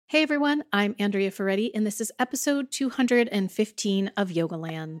Hey everyone, I'm Andrea Ferretti, and this is episode 215 of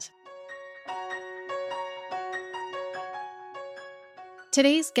Yogaland.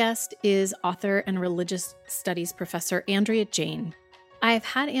 Today's guest is author and religious studies professor Andrea Jain. I've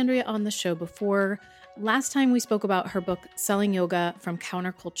had Andrea on the show before. Last time we spoke about her book, Selling Yoga from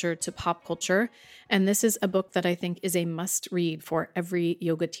Counterculture to Pop Culture, and this is a book that I think is a must-read for every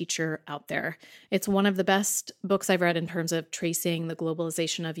yoga teacher out there. It's one of the best books I've read in terms of tracing the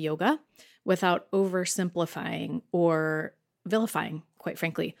globalization of yoga without oversimplifying or vilifying, quite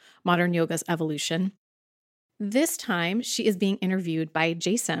frankly, modern yoga's evolution. This time, she is being interviewed by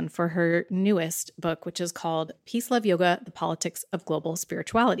Jason for her newest book, which is called Peace, Love, Yoga, The Politics of Global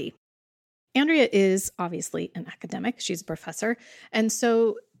Spirituality. Andrea is obviously an academic. She's a professor. And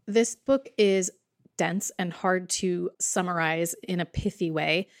so this book is dense and hard to summarize in a pithy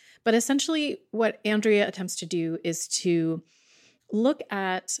way. But essentially, what Andrea attempts to do is to look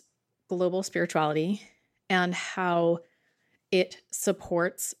at global spirituality and how it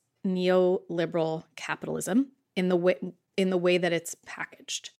supports neoliberal capitalism in the way that it's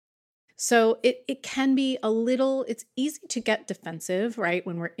packaged. So it can be it's easy to get defensive, right?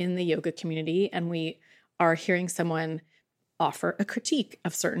 When we're in the yoga community and we are hearing someone offer a critique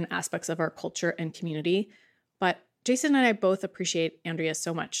of certain aspects of our culture and community. But Jason and I both appreciate Andrea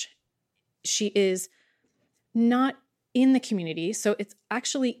so much. She is not in the community, so it's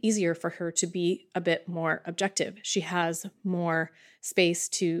actually easier for her to be a bit more objective. She has more space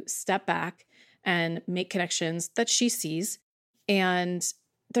to step back and make connections that she sees. And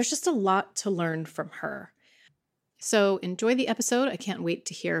there's just a lot to learn from her. So enjoy the episode. I can't wait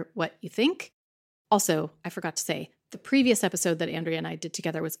to hear what you think. Also, I forgot to say, the previous episode that Andrea and I did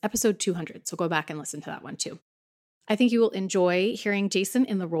together was episode 200, so go back and listen to that one too. I think you will enjoy hearing Jason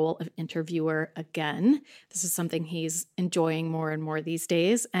in the role of interviewer again. This is something he's enjoying more and more these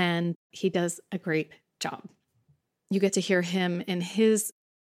days, and he does a great job. You get to hear him in his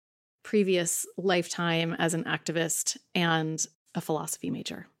previous lifetime as an activist and a philosophy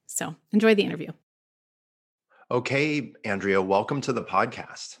major. So enjoy the interview. Okay, Andrea, welcome to the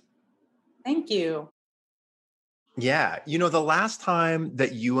podcast. Thank you. Yeah, the last time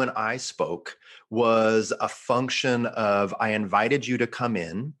that you and I spoke was a function of I invited you to come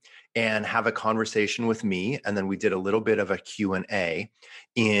in and have a conversation with me, and then we did a little bit of a Q&A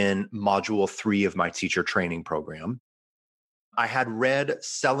in module 3 of my teacher training program. I had read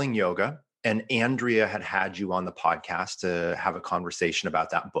Selling Yoga, and Andrea had you on the podcast to have a conversation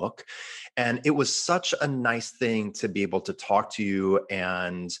about that book. And it was such a nice thing to be able to talk to you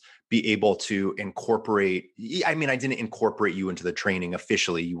and be able to incorporate. I mean, I didn't incorporate you into the training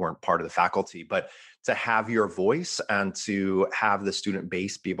officially. You weren't part of the faculty, but to have your voice and to have the student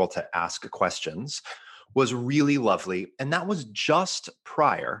base be able to ask questions was really lovely. And that was just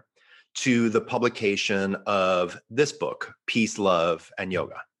prior to the publication of this book, Peace, Love, and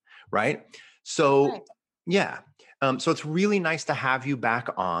Yoga. Right? So, Right. Yeah. So it's really nice to have you back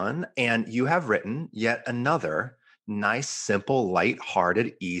on. And you have written yet another nice, simple,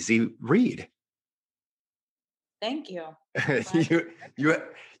 lighthearted, easy read. Thank you.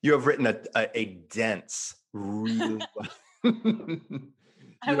 you have written a dense, really.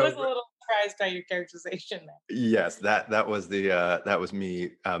 I was a little surprised by your characterization there. Yes, that was me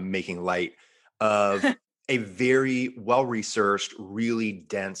making light of a very well-researched, really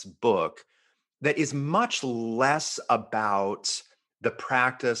dense book that is much less about the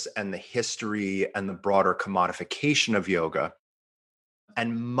practice and the history and the broader commodification of yoga,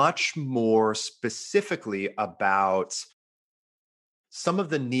 and much more specifically about some of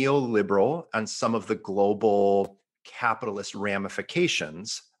the neoliberal and some of the global capitalist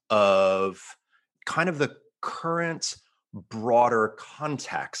ramifications of kind of the current broader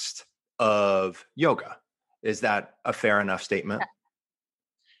context of yoga. Is that a fair enough statement?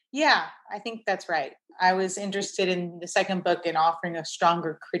 Yeah, I think that's right. I was interested in the second book in offering a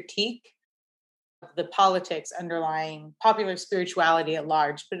stronger critique of the politics underlying popular spirituality at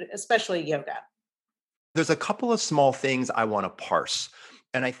large, but especially yoga. There's a couple of small things I want to parse.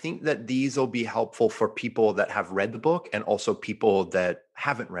 And I think that these will be helpful for people that have read the book and also people that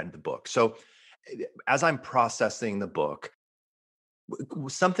haven't read the book. So as I'm processing the book,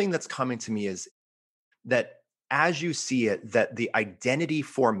 something that's coming to me is that as you see it, that the identity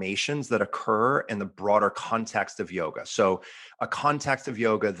formations that occur in the broader context of yoga. So a context of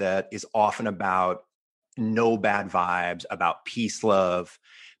yoga that is often about no bad vibes, about peace, love,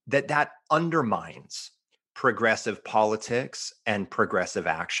 that undermines progressive politics and progressive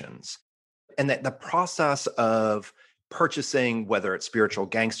actions. And that the process of purchasing, whether it's spiritual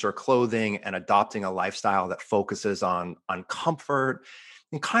gangster clothing and adopting a lifestyle that focuses on comfort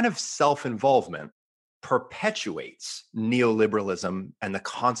and kind of self-involvement perpetuates neoliberalism and the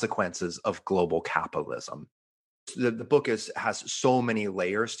consequences of global capitalism. The book has so many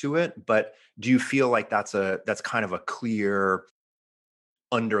layers to it, but do you feel like that's kind of a clear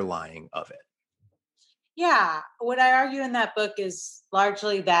underlying of it? Yeah. What I argue in that book is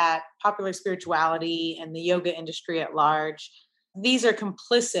largely that popular spirituality and the yoga industry at large, these are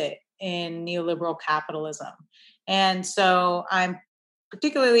complicit in neoliberal capitalism. And so I'm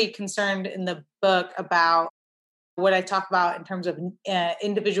particularly concerned in the book about what I talk about in terms of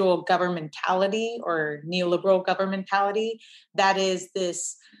individual governmentality or neoliberal governmentality. That is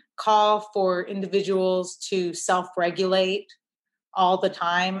this call for individuals to self-regulate all the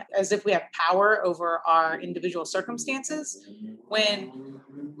time as if we have power over our individual circumstances, when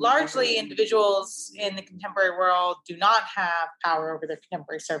largely individuals in the contemporary world do not have power over their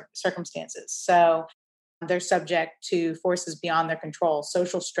contemporary circumstances. So they're subject to forces beyond their control,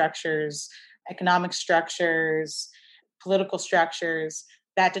 social structures, economic structures, political structures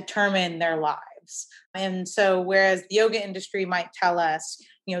that determine their lives. And so whereas the yoga industry might tell us,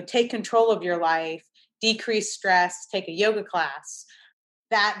 take control of your life, decrease stress, take a yoga class,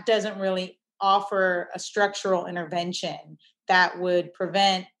 that doesn't really offer a structural intervention that would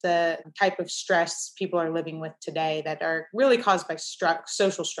prevent the type of stress people are living with today that are really caused by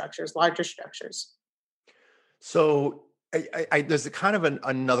social structures, larger structures. So there's a kind of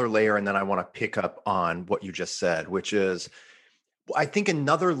another layer, and then I want to pick up on what you just said, which is, I think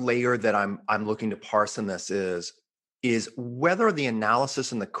another layer that I'm looking to parse in this is whether the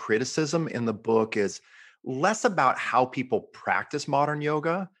analysis and the criticism in the book is less about how people practice modern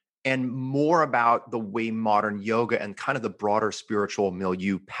yoga and more about the way modern yoga and kind of the broader spiritual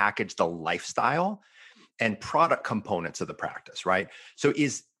milieu package the lifestyle and product components of the practice, right? So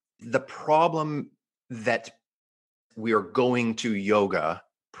is the problem that we are going to yoga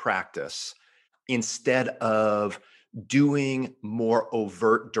practice instead of doing more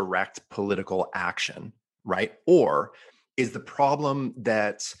overt, direct political action, right? Or is the problem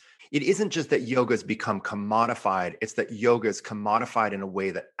that it isn't just that yoga has become commodified, it's that yoga is commodified in a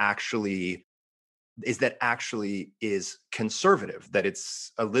way that actually is conservative, that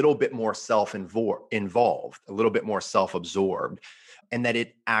it's a little bit more self-involved, a little bit more self-absorbed, and that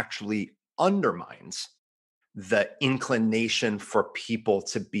it actually undermines the inclination for people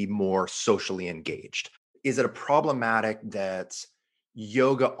to be more socially engaged? Is it a problematic that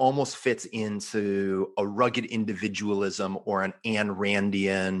yoga almost fits into a rugged individualism or an Ayn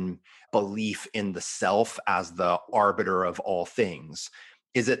Randian belief in the self as the arbiter of all things?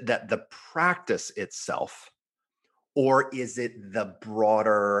 Is it that the practice itself, or is it the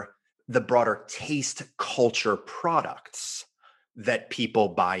broader taste culture products that people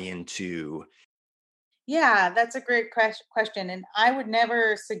buy into? Yeah, that's a great question. And I would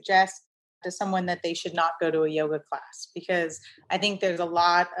never suggest to someone that they should not go to a yoga class, because I think there's a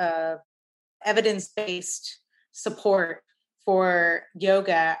lot of evidence-based support for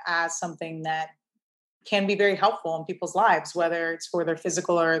yoga as something that can be very helpful in people's lives, whether it's for their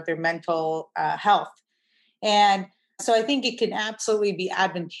physical or their mental health. And so I think it can absolutely be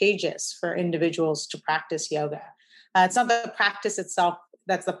advantageous for individuals to practice yoga. It's not the practice itself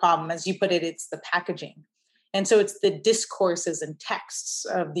that's the problem. As you put it, it's the packaging. And so it's the discourses and texts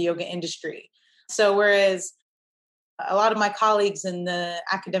of the yoga industry. So whereas a lot of my colleagues in the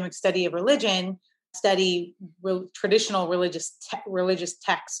academic study of religion study traditional religious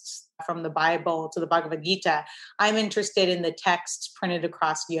texts from the Bible to the Bhagavad Gita, I'm interested in the texts printed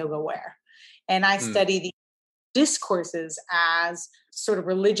across yoga wear. And I study the discourses as sort of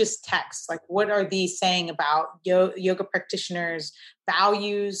religious texts. Like, what are these saying about yoga practitioners'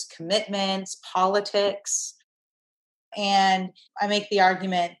 values, commitments, politics? And I make the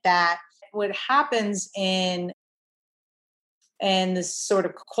argument that what happens in this sort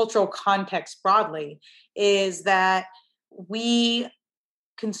of cultural context broadly is that we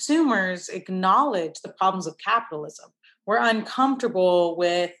consumers acknowledge the problems of capitalism. We're uncomfortable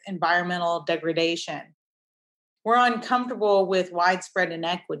with environmental degradation. We're uncomfortable with widespread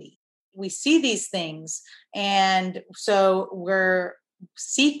inequity. We see these things, and so we're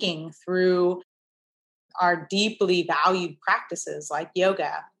seeking through our deeply valued practices like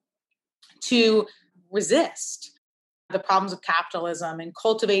yoga to resist the problems of capitalism and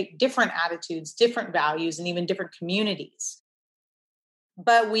cultivate different attitudes, different values, and even different communities.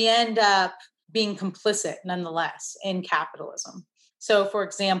 But we end up being complicit nonetheless in capitalism. So, for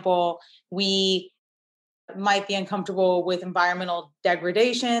example, we might be uncomfortable with environmental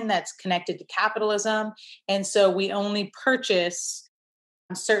degradation that's connected to capitalism. And so we only purchase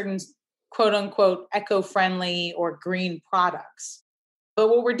certain quote unquote eco-friendly or green products. But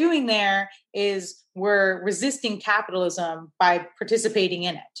what we're doing there is we're resisting capitalism by participating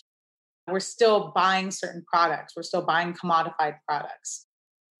in it. We're still buying certain products. We're still buying commodified products.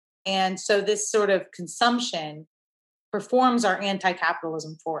 And so this sort of consumption performs our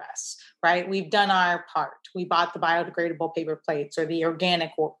anti-capitalism for us, right? We've done our part. We bought the biodegradable paper plates or the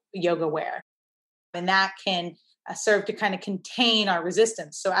organic yoga wear. And that can serve to kind of contain our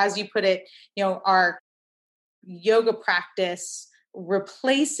resistance. So as you put it, our yoga practice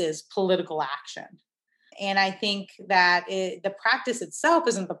replaces political action. And I think that the practice itself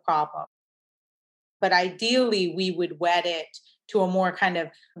isn't the problem. But ideally, we would wed it to a more kind of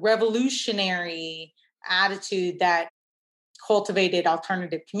revolutionary attitude that cultivated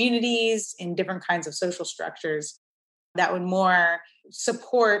alternative communities in different kinds of social structures that would more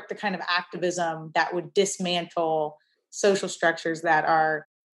support the kind of activism that would dismantle social structures that are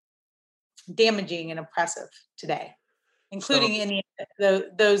damaging and oppressive today, including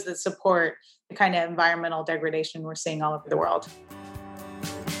those that support the kind of environmental degradation we're seeing all over the world.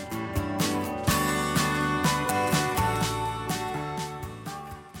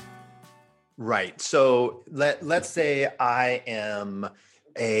 Right. So let's say I am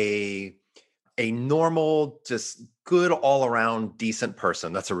a normal, just good all around decent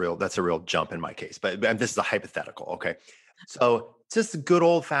person. That's a real jump in my case, but this is a hypothetical. Okay. So just a good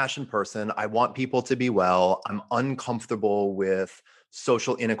old fashioned person. I want people to be well. I'm uncomfortable with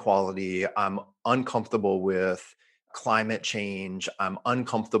social inequality. I'm uncomfortable with climate change. I'm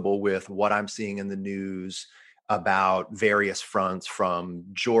uncomfortable with what I'm seeing in the news about various fronts, from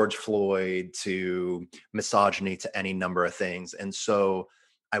George Floyd to misogyny to any number of things. And so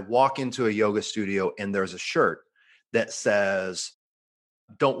I walk into a yoga studio and there's a shirt that says,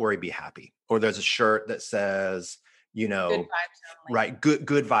 "Don't worry, be happy." Or there's a shirt that says, Good vibes only. right, good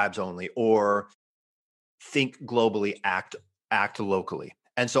vibes only, or think globally, act locally.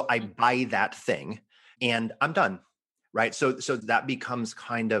 And so I buy that thing and I'm done. Right. So that becomes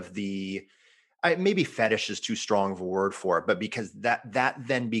kind of maybe fetish is too strong of a word for it, but because that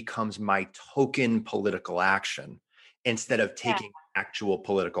then becomes my token political action instead of taking actual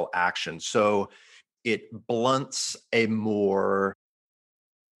political action. So it blunts a more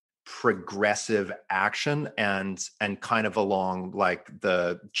progressive action and kind of along like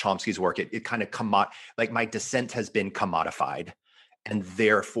the Chomsky's work, it kind of like my dissent has been commodified and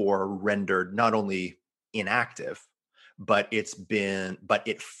therefore rendered not only inactive, but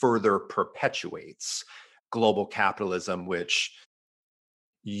it further perpetuates global capitalism, which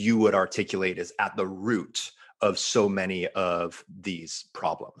you would articulate is at the root of so many of these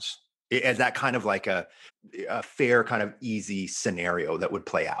problems. Is that kind of like a fair, kind of easy scenario that would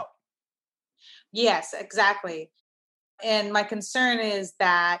play out? Yes, exactly. And my concern is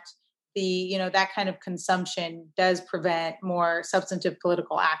that that kind of consumption does prevent more substantive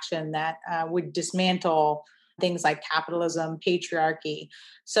political action that would dismantle things like capitalism, patriarchy.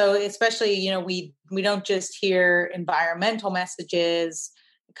 So especially, we don't just hear environmental messages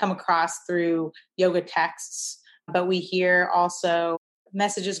come across through yoga texts, but we hear also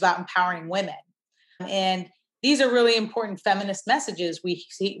messages about empowering women. And these are really important feminist messages we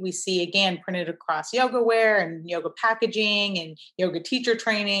see again printed across yoga wear and yoga packaging and yoga teacher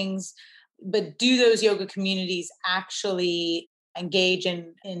trainings. But do those yoga communities actually engage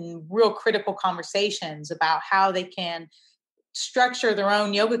in real critical conversations about how they can structure their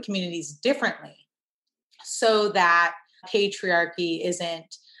own yoga communities differently so that patriarchy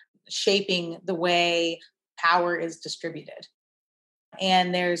isn't shaping the way power is distributed?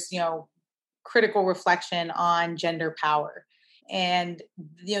 And there's, critical reflection on gender power. And,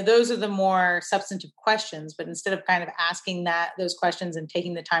 those are the more substantive questions, but instead of kind of asking those questions and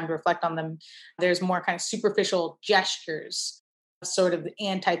taking the time to reflect on them, there's more kind of superficial gestures of sort of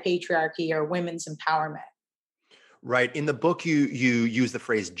anti-patriarchy or women's empowerment. Right. In the book, you use the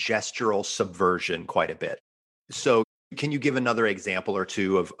phrase gestural subversion quite a bit. So can you give another example or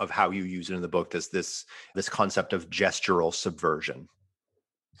two of how you use it in the book, this concept of gestural subversion?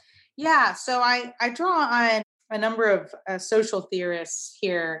 Yeah, so I draw on a number of social theorists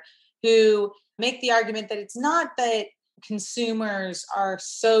here who make the argument that it's not that consumers are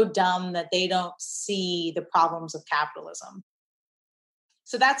so dumb that they don't see the problems of capitalism.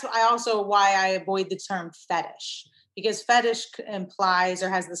 So that's why I avoid the term fetish, because fetish implies or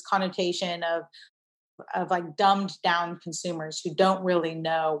has this connotation of like dumbed down consumers who don't really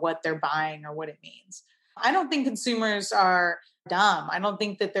know what they're buying or what it means. I don't think consumers are dumb. I don't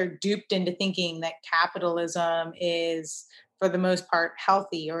think that they're duped into thinking that capitalism is, for the most part,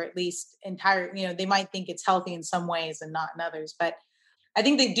 healthy, or at least they might think it's healthy in some ways and not in others. But I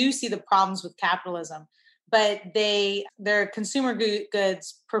think they do see the problems with capitalism. but their consumer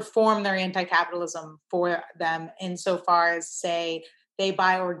goods perform their anti-capitalism for them insofar as, say, they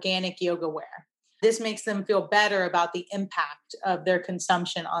buy organic yoga wear. This makes them feel better about the impact of their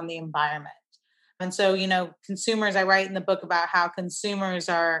consumption on the environment. And so, consumers, I write in the book about how consumers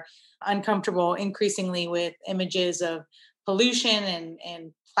are uncomfortable increasingly with images of pollution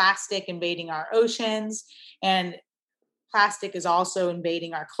and plastic invading our oceans. And plastic is also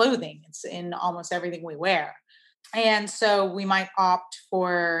invading our clothing. It's in almost everything we wear. And so we might opt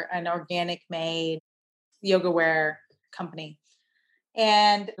for an organic made yoga wear company.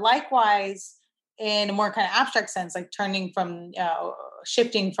 And likewise, in a more kind of abstract sense, like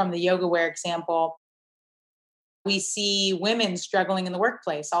shifting from the yoga wear example, we see women struggling in the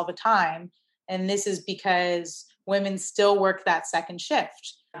workplace all the time. And this is because women still work that second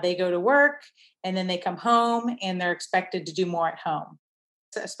shift. They go to work and then they come home and they're expected to do more at home.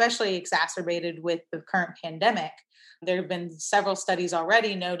 It's especially exacerbated with the current pandemic. There have been several studies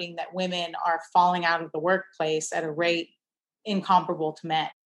already noting that women are falling out of the workplace at a rate incomparable to men.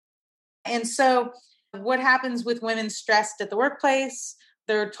 And so what happens with women stressed at the workplace?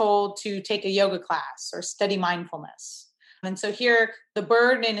 They're told to take a yoga class or study mindfulness. And so here the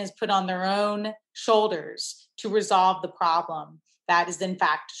burden is put on their own shoulders to resolve the problem that is in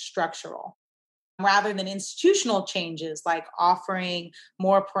fact structural. Rather than institutional changes like offering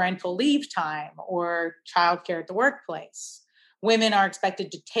more parental leave time or childcare at the workplace, women are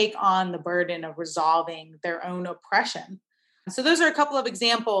expected to take on the burden of resolving their own oppression. So those are a couple of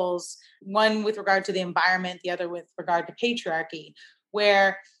examples, one with regard to the environment, the other with regard to patriarchy,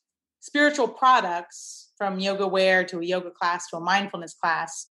 where spiritual products, from yoga wear to a yoga class to a mindfulness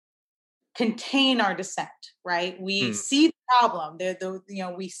class, contain our dissent, right? We see the problem.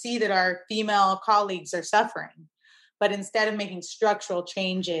 We see that our female colleagues are suffering, but instead of making structural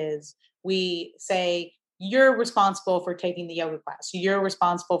changes, we say, you're responsible for taking the yoga class. You're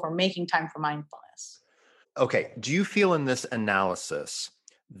responsible for making time for mindfulness. Okay. Do you feel in this analysis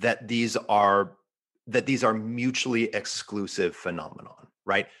that these are mutually exclusive phenomenon,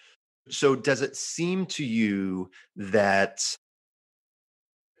 right? So does it seem to you that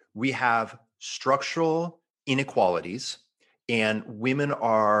we have structural inequalities and women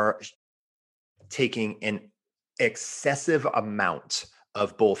are taking an excessive amount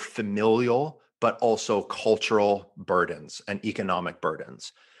of both familial but also cultural burdens and economic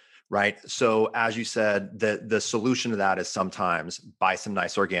burdens, right? So as you said, the solution to that is sometimes buy some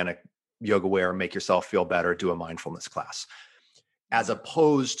nice organic yoga wear, make yourself feel better, do a mindfulness class, as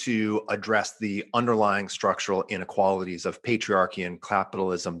opposed to address the underlying structural inequalities of patriarchy and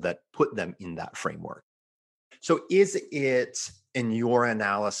capitalism that put them in that framework. So is it, in your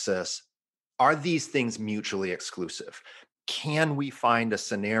analysis, are these things mutually exclusive? Can we find a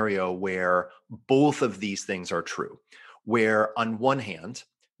scenario where both of these things are true? Where on one hand,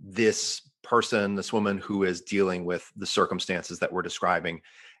 this woman who is dealing with the circumstances that we're describing,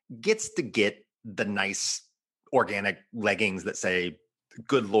 gets to get the nice organic leggings that say,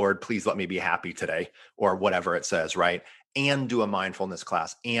 good Lord, please let me be happy today, or whatever it says, right? And do a mindfulness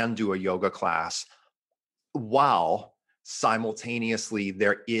class and do a yoga class, while simultaneously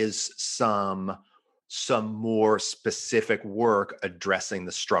there is some more specific work addressing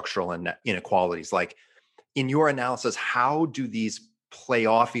the structural inequalities. Like, in your analysis, how do these play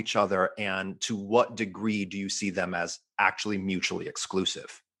off each other, and to what degree do you see them as actually mutually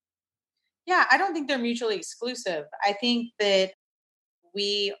exclusive? Yeah, I don't think they're mutually exclusive. I think that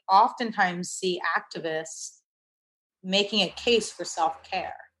we oftentimes see activists making a case for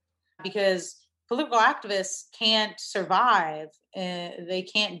self-care, because political activists can't survive. They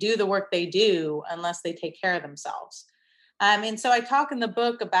can't do the work they do unless they take care of themselves. And so I talk in the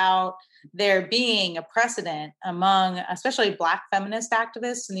book about there being a precedent among especially Black feminist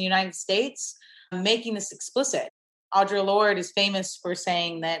activists in the United States making this explicit. Audre Lorde is famous for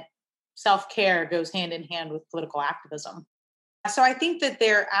saying that self-care goes hand in hand with political activism. So I think that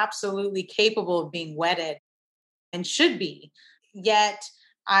they're absolutely capable of being wedded and should be. Yet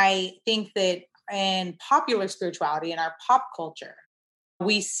I think that in popular spirituality, in our pop culture,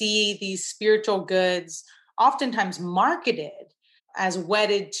 we see these spiritual goods oftentimes marketed as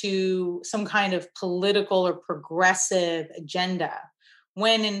wedded to some kind of political or progressive agenda,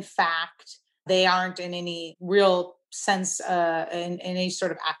 when in fact they aren't in any real sense, in any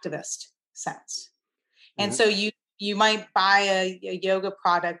sort of activist sense. And so you might buy a yoga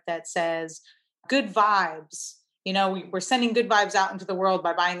product that says good vibes. We're sending good vibes out into the world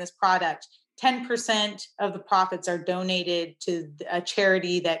by buying this product. 10% of the profits are donated to a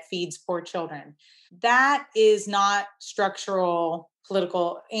charity that feeds poor children. That is not structural,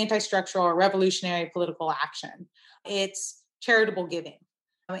 political, anti-structural, or revolutionary political action. It's charitable giving.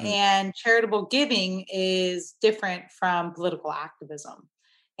 And charitable giving is different from political activism.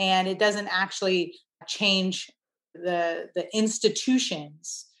 And it doesn't actually change the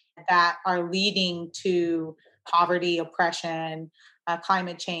institutions that are leading to poverty, oppression,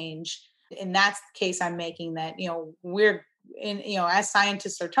 climate change. And that's the case I'm making, that, we're in, as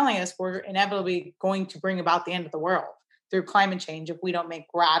scientists are telling us, we're inevitably going to bring about the end of the world through climate change if we don't make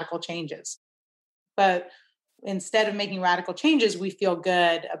radical changes. But instead of making radical changes, we feel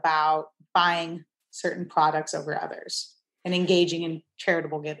good about buying certain products over others and engaging in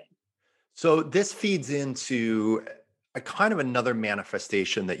charitable giving. So this feeds into a kind of another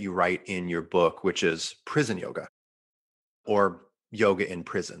manifestation that you write in your book, which is prison yoga, or yoga in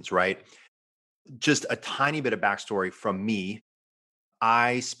prisons, right? Just a tiny bit of backstory from me.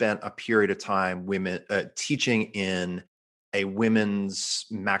 I spent a period of time teaching in a women's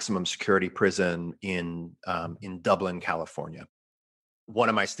maximum security prison in Dublin, California. One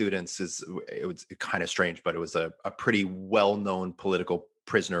of my students it was kind of strange, but it was a pretty well-known political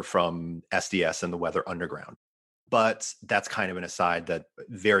prisoner from SDS and the Weather Underground. But that's kind of an aside that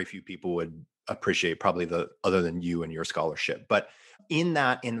very few people would appreciate, probably other than you and your scholarship. But in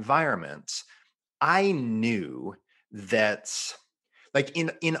that environment, I knew that, like,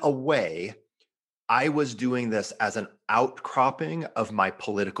 in a way, I was doing this as an outcropping of my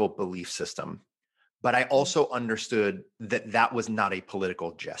political belief system. But I also understood that that was not a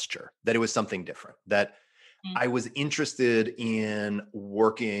political gesture, that it was something different, that I was interested in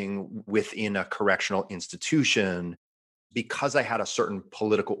working within a correctional institution because I had a certain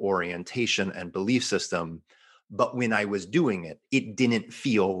political orientation and belief system. But when I was doing it, it didn't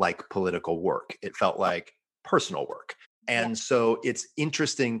feel like political work. It felt like personal work. And so it's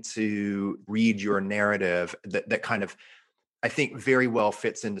interesting to read your narrative that kind of, I think, very well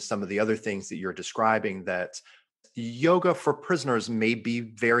fits into some of the other things that you're describing, that yoga for prisoners may be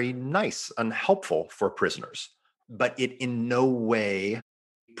very nice and helpful for prisoners, but it in no way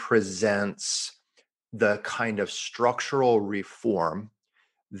presents the kind of structural reform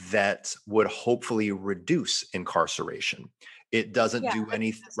that would hopefully reduce incarceration. It doesn't do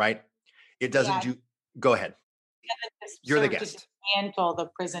anything, right? It doesn't do, go ahead. You're the guest. To dismantle the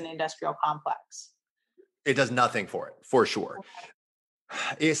prison industrial complex. It does nothing for it, for sure.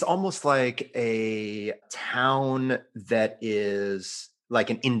 It's almost like a town that is like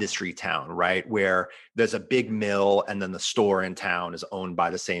an industry town, right? Where there's a big mill and then the store in town is owned by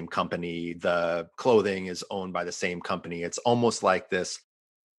the same company. The clothing is owned by the same company. It's almost like this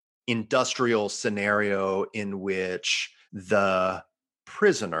industrial scenario in which the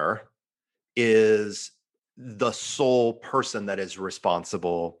prisoner is the sole person that is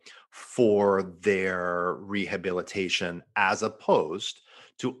responsible for their rehabilitation, as opposed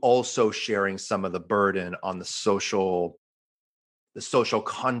to also sharing some of the burden on the social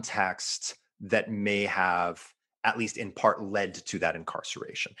context that may have, at least in part, led to that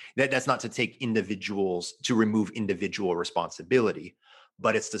incarceration. That's not to remove individual responsibility,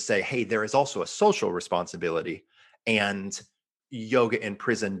 but it's to say, hey, there is also a social responsibility, and yoga in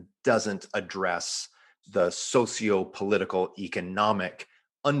prison doesn't address the socio-political, economic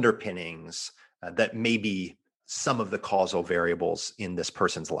underpinnings that may be some of the causal variables in this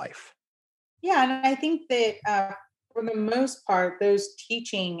person's life. Yeah, and I think that for the most part, those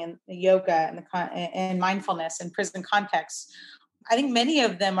teaching and yoga and mindfulness in prison contexts, I think many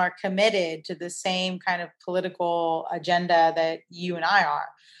of them are committed to the same kind of political agenda that you and I are,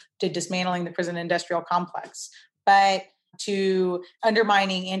 to dismantling the prison industrial complex, but to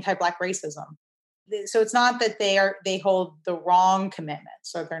undermining anti-Black racism. So it's not that they hold the wrong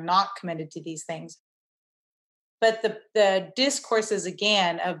commitments, or they're not committed to these things. But the discourses,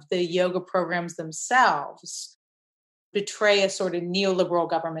 again, of the yoga programs themselves betray a sort of neoliberal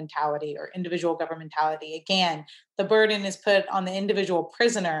governmentality or individual governmentality. Again, the burden is put on the individual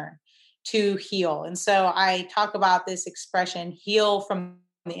prisoner to heal. And so I talk about this expression, heal from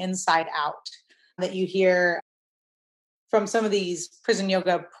the inside out, that you hear from some of these prison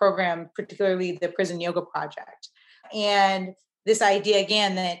yoga programs, particularly the Prison Yoga Project. And this idea,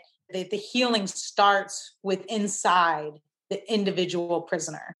 again, that the healing starts with inside the individual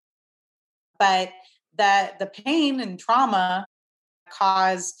prisoner. But that the pain and trauma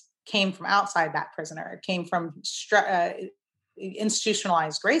came from outside that prisoner. It came from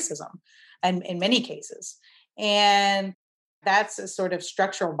institutionalized racism, and in many cases. And that's a sort of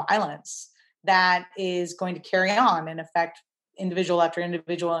structural violence that is going to carry on and affect individual after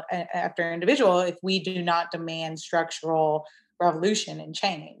individual after individual if we do not demand structural revolution and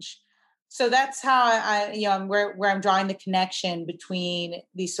change. So that's how where I'm drawing the connection between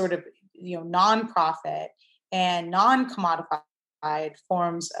these sort of, nonprofit and non-commodified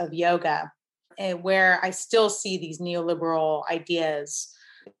forms of yoga, and where I still see these neoliberal ideas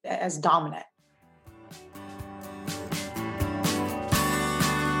as dominant.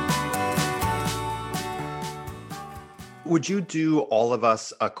 Would you do all of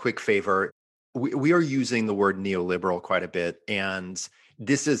us a quick favor? We are using the word neoliberal quite a bit, and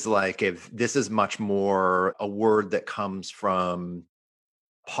this is much more a word that comes from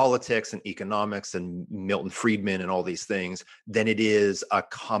politics and economics and Milton Friedman and all these things than it is a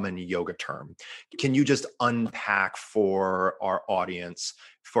common yoga term. Can you just unpack for our audience,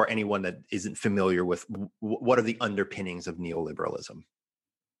 for anyone that isn't familiar with what are the underpinnings of neoliberalism?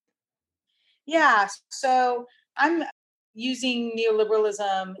 Yeah, so I'm using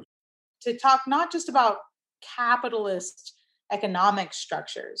neoliberalism to talk not just about capitalist economic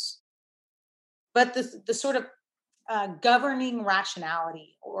structures, but the sort of governing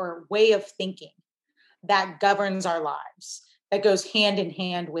rationality or way of thinking that governs our lives, that goes hand in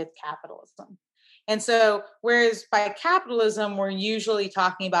hand with capitalism. And so, whereas by capitalism, we're usually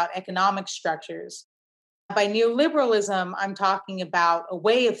talking about economic structures, by neoliberalism, I'm talking about a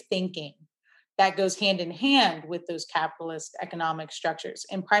way of thinking that goes hand in hand with those capitalist economic structures.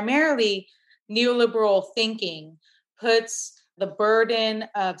 And primarily, neoliberal thinking puts the burden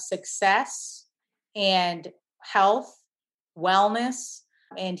of success and health, wellness,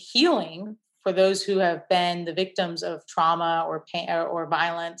 and healing for those who have been the victims of trauma or pain or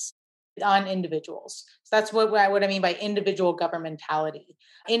violence on individuals. So that's what I mean by individual governmentality.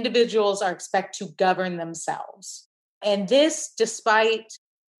 Individuals are expected to govern themselves. And this, despite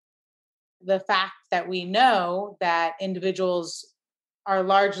the fact that we know that individuals are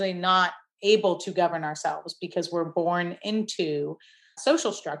largely not able to govern ourselves because we're born into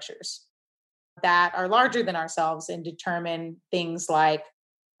social structures that are larger than ourselves and determine things like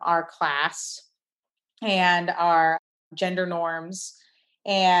our class and our gender norms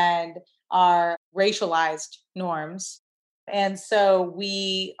and our racialized norms. And so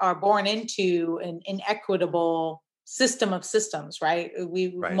we are born into an inequitable system of systems, right?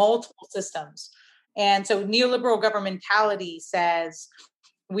 Right. Multiple systems. And so neoliberal governmentality says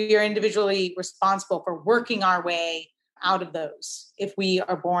we are individually responsible for working our way out of those if we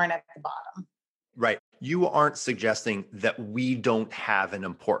are born at the bottom. Right. You aren't suggesting that we don't have an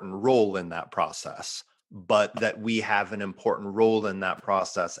important role in that process, but that we have an important role in that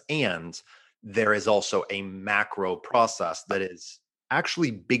process. And there is also a macro process that is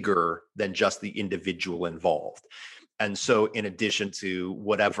actually bigger than just the individual involved. And so, in addition to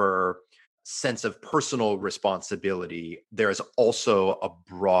whatever sense of personal responsibility, there is also a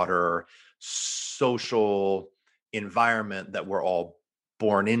broader social environment that we're all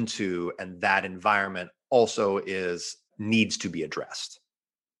born into, and that environment also needs to be addressed.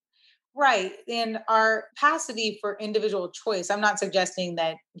 Right. And our capacity for individual choice, I'm not suggesting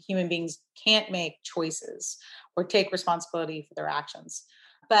that human beings can't make choices or take responsibility for their actions,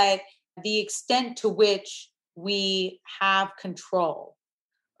 but the extent to which we have control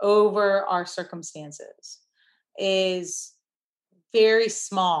over our circumstances is very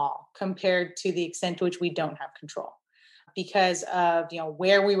small compared to the extent to which we don't have control because of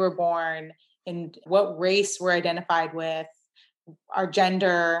where we were born and what race we're identified with, our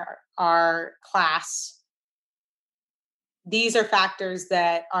gender, our class. These are factors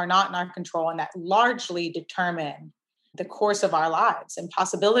that are not in our control and that largely determine the course of our lives and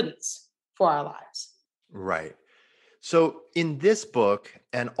possibilities for our lives. Right. So in this book,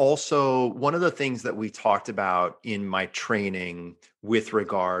 and also one of the things that we talked about in my training with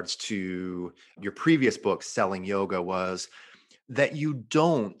regards to your previous book, Selling Yoga, was that you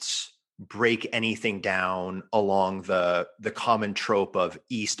don't break anything down along the common trope of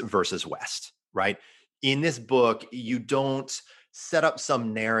East versus West, right? In this book, you don't set up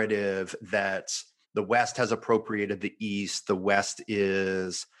some narrative that the West has appropriated the East, the West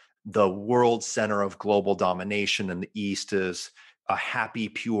is the world center of global domination, and the East is a happy,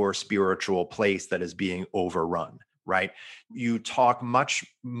 pure spiritual place that is being overrun, right? You talk much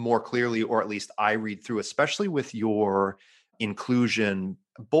more clearly, or at least I read through, especially with your inclusion,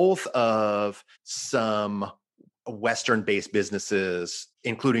 both of some Western-based businesses,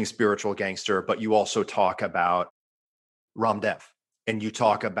 including Spiritual Gangster, but you also talk about Ramdev, and you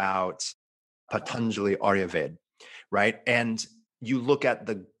talk about Patanjali Ayurveda, right? And you look at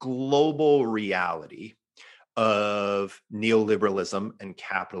the global reality of neoliberalism and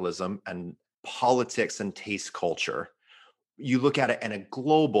capitalism and politics and taste culture. you look at it in a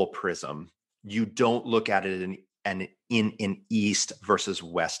global prism. You don't look at it in an East versus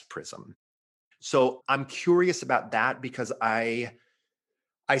West prism. So I'm curious about that because I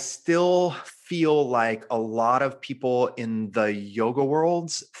still feel like a lot of people in the yoga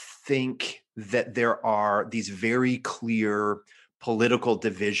worlds think that there are these very clear political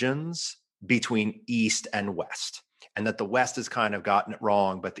divisions between East and West, and that the West has kind of gotten it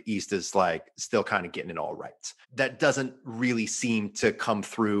wrong, but the East is like still kind of getting it all right. That doesn't really seem to come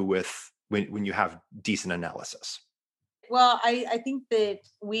through with when you have decent analysis. Well, I think that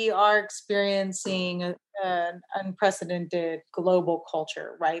we are experiencing an unprecedented global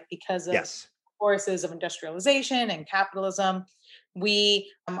culture, right? Because of Yes. forces of industrialization and capitalism,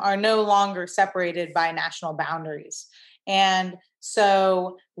 we are no longer separated by national boundaries. And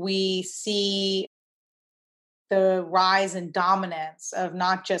so we see the rise and dominance of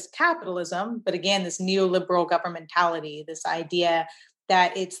not just capitalism, but again, this neoliberal governmentality, this idea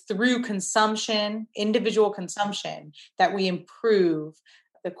that it's through consumption, individual consumption, that we improve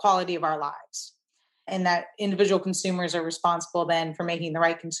the quality of our lives. And that individual consumers are responsible then for making the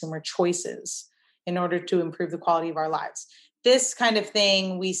right consumer choices in order to improve the quality of our lives. This kind of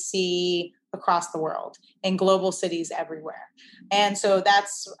thing we see across the world in global cities everywhere. And so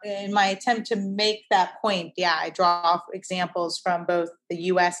that's in my attempt to make that point. Yeah, I draw examples from both the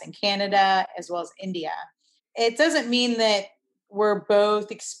US and Canada as well as India. It doesn't mean that we're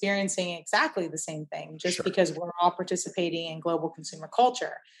both experiencing exactly the same thing just Sure. because we're all participating in global consumer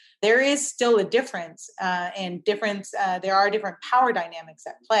culture. There is still a difference, there are different power dynamics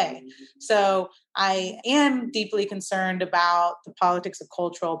at play. So I am deeply concerned about the politics of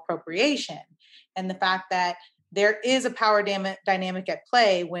cultural appropriation and the fact that there is a power dynamic at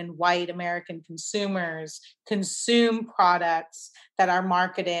play when white American consumers consume products that are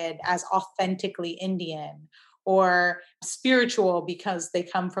marketed as authentically Indian or spiritual because they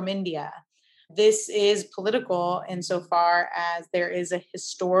come from India. This is political insofar as there is a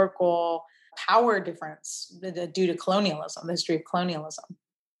historical power difference due to colonialism, the history of colonialism.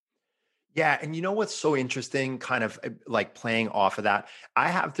 Yeah, and you know what's so interesting, kind of like playing off of that? I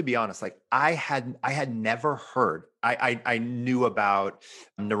have to be honest, like I had never heard. I knew about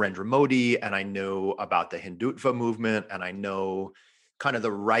Narendra Modi, and I know about the Hindutva movement, and I know kind of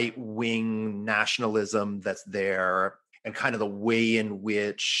the right wing nationalism that's there, and kind of the way in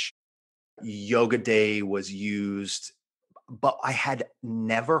which Yoga Day was used. But I had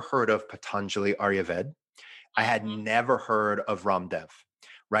never heard of Patanjali Ayurveda. I had never heard of Ramdev,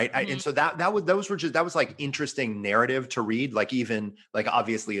 right? And Mhm. so that was like interesting narrative to read. Like even like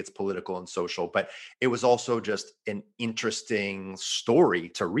obviously it's political and social, but it was also just an interesting story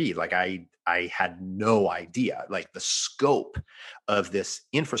to read. Like I had no idea like the scope of this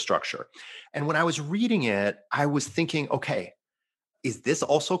infrastructure. And when I was reading it, I was thinking, okay, is this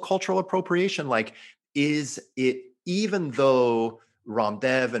also cultural appropriation? Like, is it even though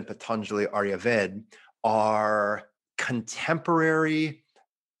Ramdev and Patanjali Ayurveda are contemporary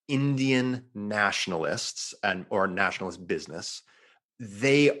Indian nationalists and or nationalist business,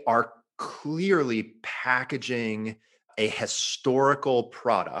 they are clearly packaging a historical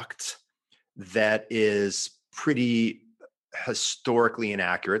product that is pretty historically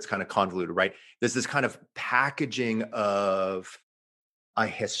inaccurate. It's kind of convoluted, right? There's this kind of packaging of a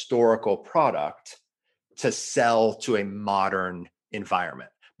historical product to sell to a modern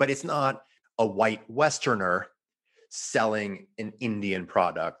environment. But it's not a white Westerner selling an Indian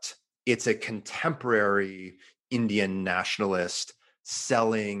product. It's a contemporary Indian nationalist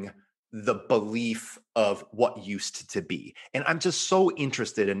selling the belief of what used to be. And I'm just so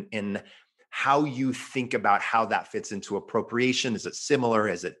interested in how you think about how that fits into appropriation. Is it similar?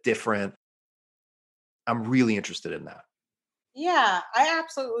 Is it different? I'm really interested in that. Yeah, I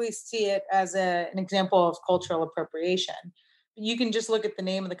absolutely see it as an example of cultural appropriation. You can just look at the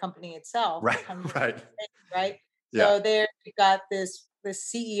name of the company itself, Right, Patanjali, right. right? Yeah. So there you got this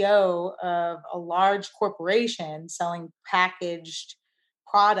CEO of a large corporation selling packaged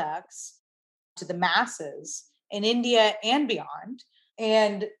products to the masses in India and beyond,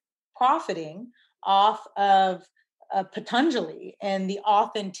 and profiting off of Patanjali and the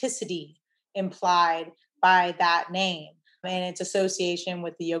authenticity implied by that name and its association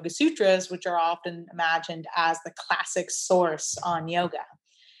with the Yoga Sutras, which are often imagined as the classic source on yoga.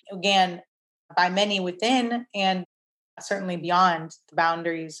 Again, by many within and certainly beyond the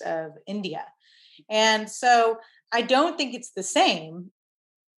boundaries of India. And so I don't think it's the same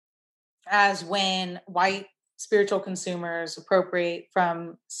as when white spiritual consumers appropriate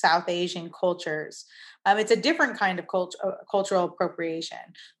from South Asian cultures. It's a different kind of cultural appropriation,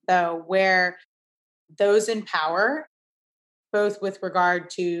 though, where those in power both with regard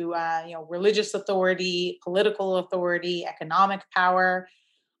to religious authority, political authority, economic power,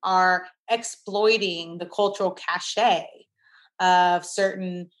 are exploiting the cultural cachet of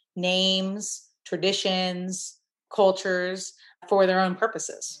certain names, traditions, cultures for their own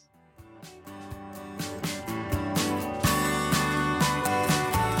purposes.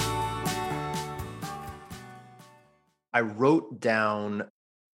 I wrote down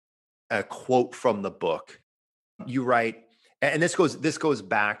a quote from the book. You write, and this goes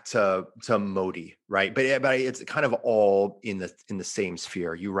back to Modi, right? But it's kind of all in the same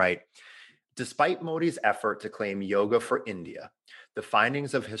sphere. You write, despite Modi's effort to claim yoga for India, the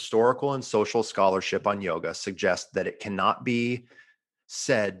findings of historical and social scholarship on yoga suggest that it cannot be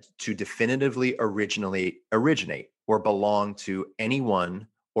said to definitively originate or belong to anyone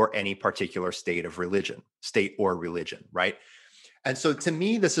or any particular state or religion, right? And so to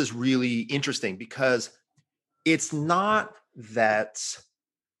me, this is really interesting because it's not that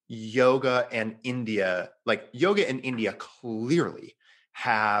yoga and India clearly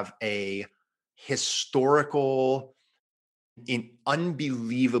have a historical,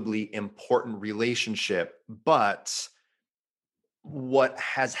 unbelievably important relationship, but what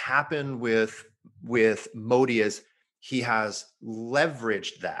has happened with Modi is he has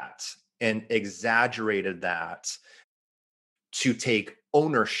leveraged that and exaggerated that to take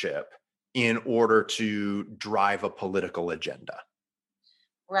ownership in order to drive a political agenda.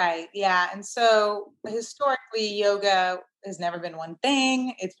 Right. Yeah. And so historically, yoga has never been one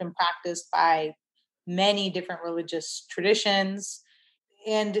thing. It's been practiced by many different religious traditions.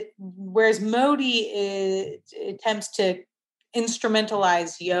 And whereas Modi attempts to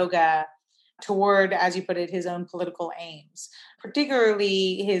instrumentalize yoga toward, as you put it, his own political aims,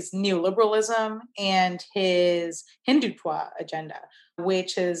 particularly his neoliberalism and his Hindutva agenda,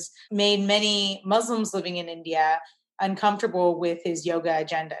 which has made many Muslims living in India uncomfortable with his yoga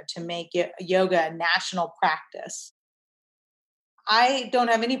agenda to make yoga a national practice. I don't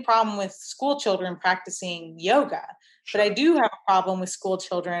have any problem with school children practicing yoga, Sure. but I do have a problem with school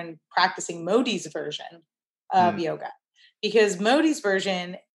children practicing Modi's version of yoga, because Modi's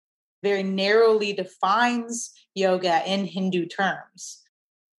version very narrowly defines yoga in Hindu terms.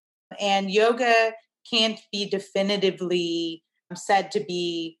 And yoga can't be definitively said to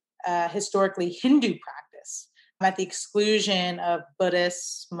be historically Hindu practice at the exclusion of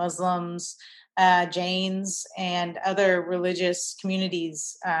Buddhists, Muslims, Jains, and other religious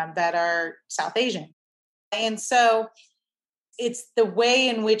communities that are South Asian. And so it's the way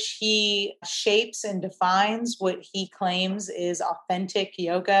in which he shapes and defines what he claims is authentic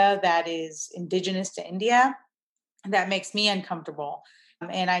yoga that is indigenous to India that makes me uncomfortable.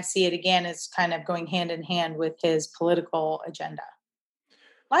 And I see it again as kind of going hand in hand with his political agenda.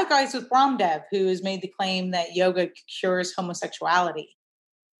 Likewise with Ramdev, who has made the claim that yoga cures homosexuality.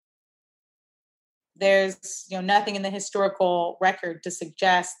 There's nothing in the historical record to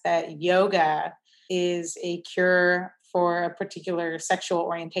suggest that yoga is a cure for a particular sexual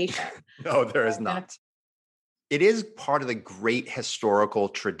orientation. No, there is not. It is part of the great historical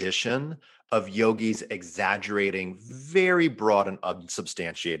tradition of yogis exaggerating very broad and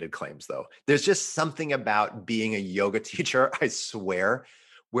unsubstantiated claims, though. There's just something about being a yoga teacher, I swear,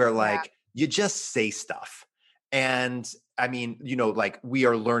 where you just say stuff. And I mean, we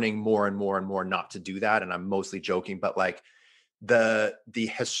are learning more and more and more not to do that. And I'm mostly joking, but the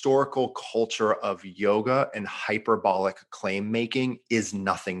historical culture of yoga and hyperbolic claim making is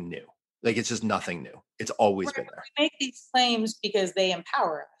nothing new. It's just nothing new. It's always been there. We make these claims because they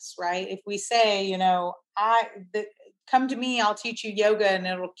empower us, right? If we say, come to me, I'll teach you yoga and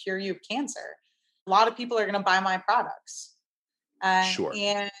it'll cure you of cancer. A lot of people are going to buy my products. Sure.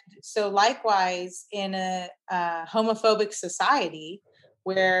 And so likewise, in a homophobic society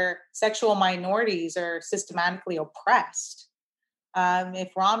where sexual minorities are systematically oppressed,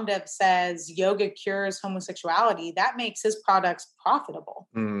 if Ramdev says yoga cures homosexuality, that makes his products profitable.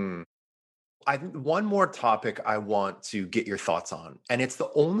 One more topic I want to get your thoughts on, and it's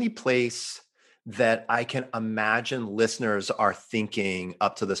the only place that I can imagine listeners are thinking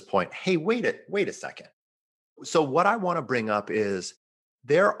up to this point, hey, wait a second. So what I want to bring up is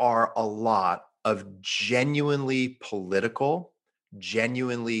there are a lot of genuinely political,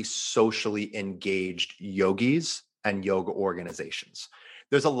 genuinely socially engaged yogis and yoga organizations.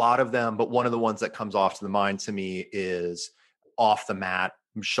 There's a lot of them, but one of the ones that comes off to the mind to me is Off the Mat,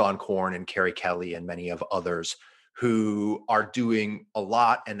 Sean Korn and Carrie Kelly and many of others who are doing a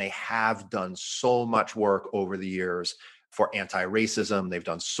lot, and they have done so much work over the years for anti-racism. They've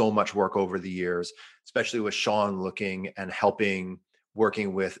done so much work over the years, especially with Sean looking and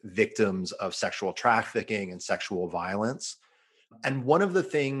working with victims of sexual trafficking and sexual violence. And one of the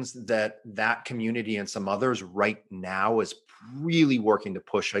things that community and some others right now is really working to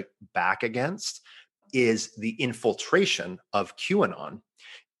push back against is the infiltration of QAnon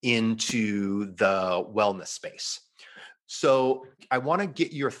into the wellness space. So I want to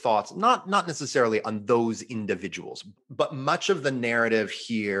get your thoughts, not necessarily on those individuals, but much of the narrative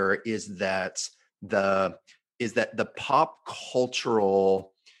here is that the pop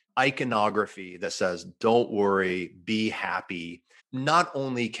cultural iconography that says, don't worry, be happy, not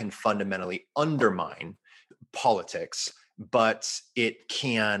only can fundamentally undermine politics, but it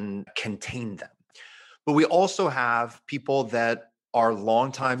can contain them. But we also have people that are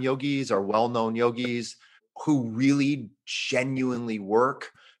longtime yogis, are well-known yogis, who really genuinely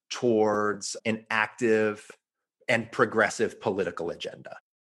work towards an active and progressive political agenda.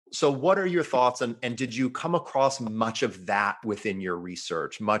 So what are your thoughts? And did you come across much of that within your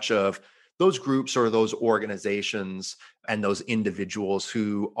research, much of those groups or those organizations and those individuals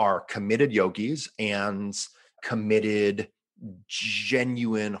who are committed yogis and committed,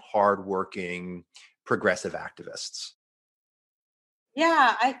 genuine, hardworking, progressive activists?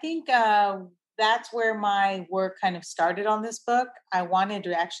 Yeah, I think that's where my work kind of started on this book. I wanted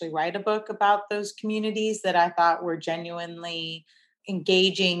to actually write a book about those communities that I thought were genuinely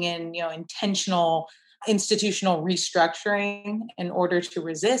engaging in, intentional institutional restructuring in order to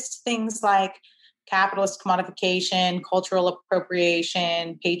resist things like capitalist commodification, cultural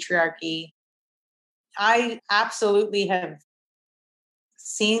appropriation, patriarchy. I absolutely have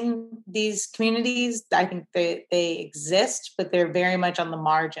seen these communities. I think they exist, but they're very much on the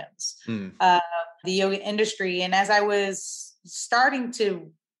margins of the yoga industry. And as I was starting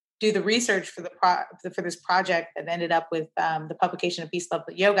to do the research for this project that ended up with the publication of Peace, Love,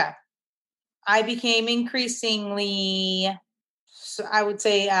 Yoga, I became increasingly, I would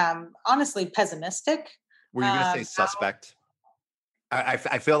say, honestly, pessimistic. Were you going to say suspect? I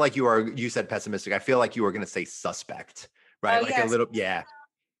feel like you said pessimistic. I feel like you were going to say suspect, right? Yes. A little, yeah.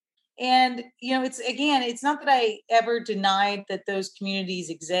 And, it's not that I ever denied that those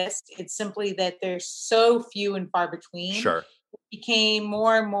communities exist. It's simply that they're so few and far between. Sure. It became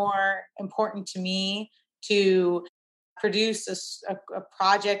more and more important to me to produce a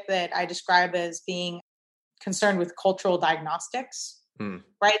project that I describe as being concerned with cultural diagnostics,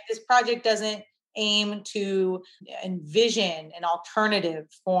 right? This project doesn't aim to envision an alternative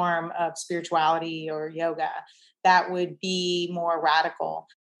form of spirituality or yoga that would be more radical.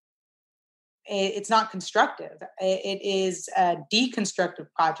 It's not constructive. It is a deconstructive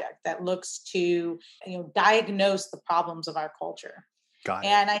project that looks to, diagnose the problems of our culture. Got it.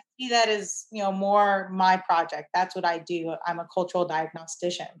 And I see that as, more my project. That's what I do. I'm a cultural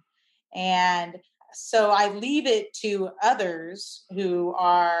diagnostician. And so I leave it to others who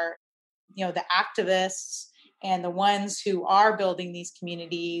are, the activists and the ones who are building these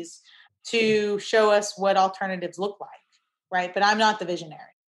communities to show us what alternatives look like, right? But I'm not the visionary.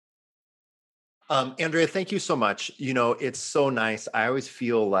 Andrea, thank you so much. It's so nice. I always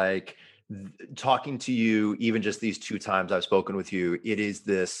feel like talking to you, even just these 2 times I've spoken with you, it is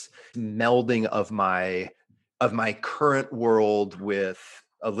this melding of my current world with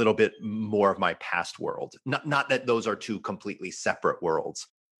a little bit more of my past world. Not that those are 2 completely separate worlds,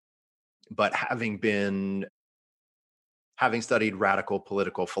 but having studied radical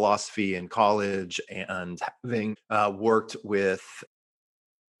political philosophy in college and having worked with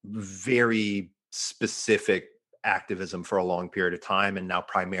very specific activism for a long period of time, and now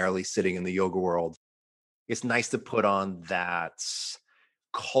primarily sitting in the yoga world, it's nice to put on that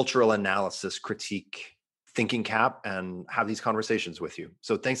cultural analysis critique thinking cap and have these conversations with you.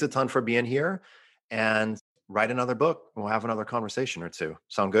 So thanks a ton for being here, and write another book. We'll have another conversation or 2.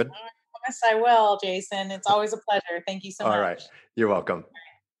 Sound good? Yes, I will, Jason. It's always a pleasure. Thank you so much. All right. You're welcome.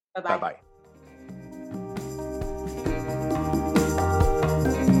 Bye-bye. Bye-bye.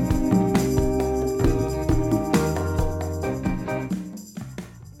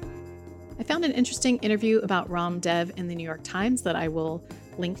 I found an interesting interview about Ram Dev in the New York Times that I will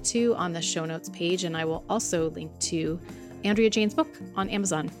link to on the show notes page, and I will also link to Andrea Jane's book on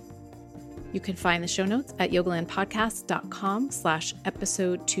Amazon. You can find the show notes at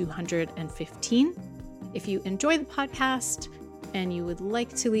yogalandpodcast.com/episode 215. If you enjoy the podcast and you would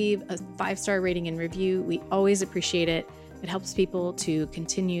like to leave a 5-star rating and review, we always appreciate it. It helps people to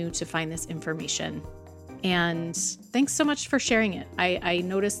continue to find this information. And thanks so much for sharing it. I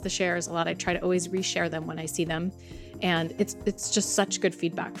notice the shares a lot. I try to always reshare them when I see them. And it's just such good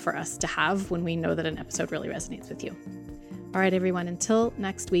feedback for us to have when we know that an episode really resonates with you. All right, everyone, until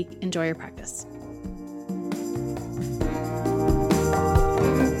next week, enjoy your practice.